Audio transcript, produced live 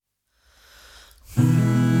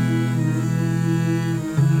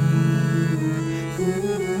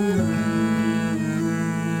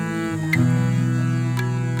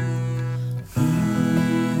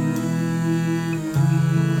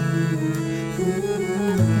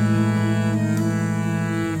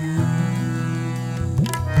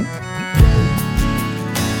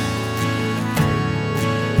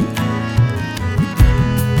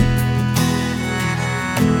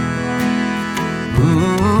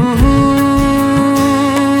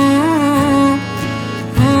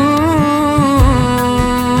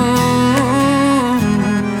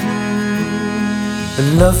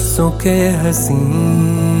लफ्जों के हसी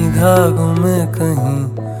धागों में कहीं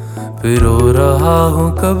पिरो रहा हूँ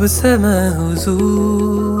कब से मैं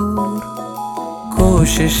हुजूर।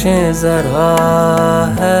 कोशिशें जरा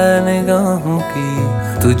है निगाहों की,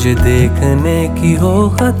 तुझे देखने की हो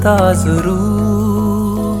खता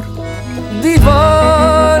जरूर।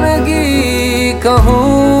 दीवानगी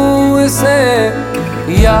कहूँ इसे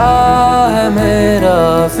या है मेरा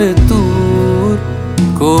फितूर,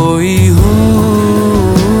 कोई हूँ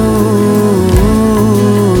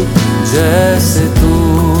जैसे तू,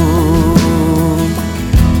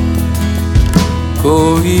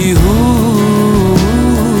 कोई हूँ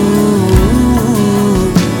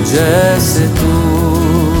जैसे तू।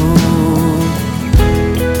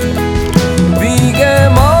 भीगे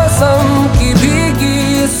मौसम की भीगी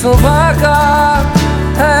सुबह का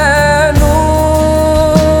है नूर,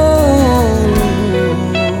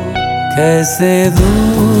 कैसे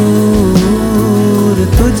दूर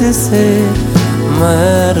तुझसे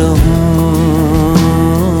मैं रहूं।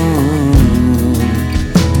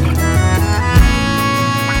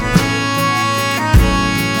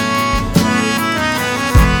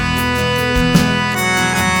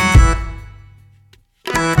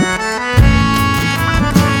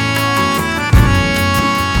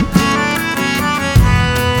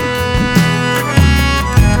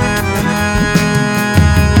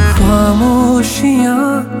 खामोशियाँ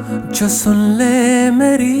जो सुन ले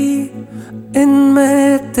मेरी,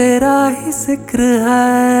 इनमें तेरा ही जिक्र है।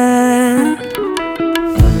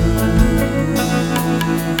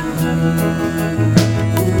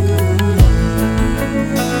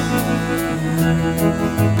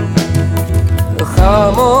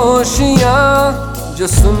 खामोशियाँ जो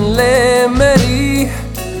सुन ले मेरी,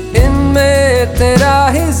 इनमें तेरा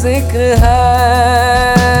ही जिक्र है।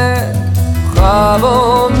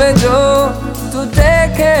 ख्वाबों में जो तू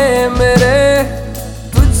देखे मेरे,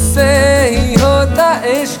 तुझसे ही होता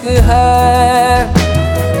इश्क है।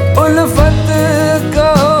 उल्फत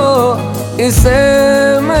कहो इसे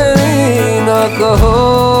मेरी ना कहो,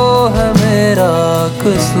 है मेरा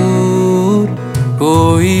कसूर।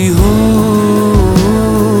 कोई हूँ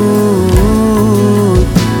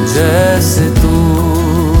जैसे तू,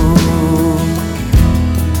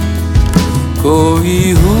 कोई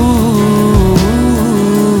हूँ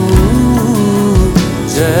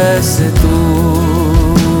जैसे तू।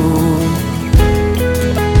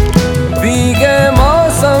 भीगे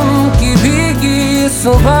मौसम की भीगी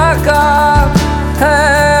सुबह का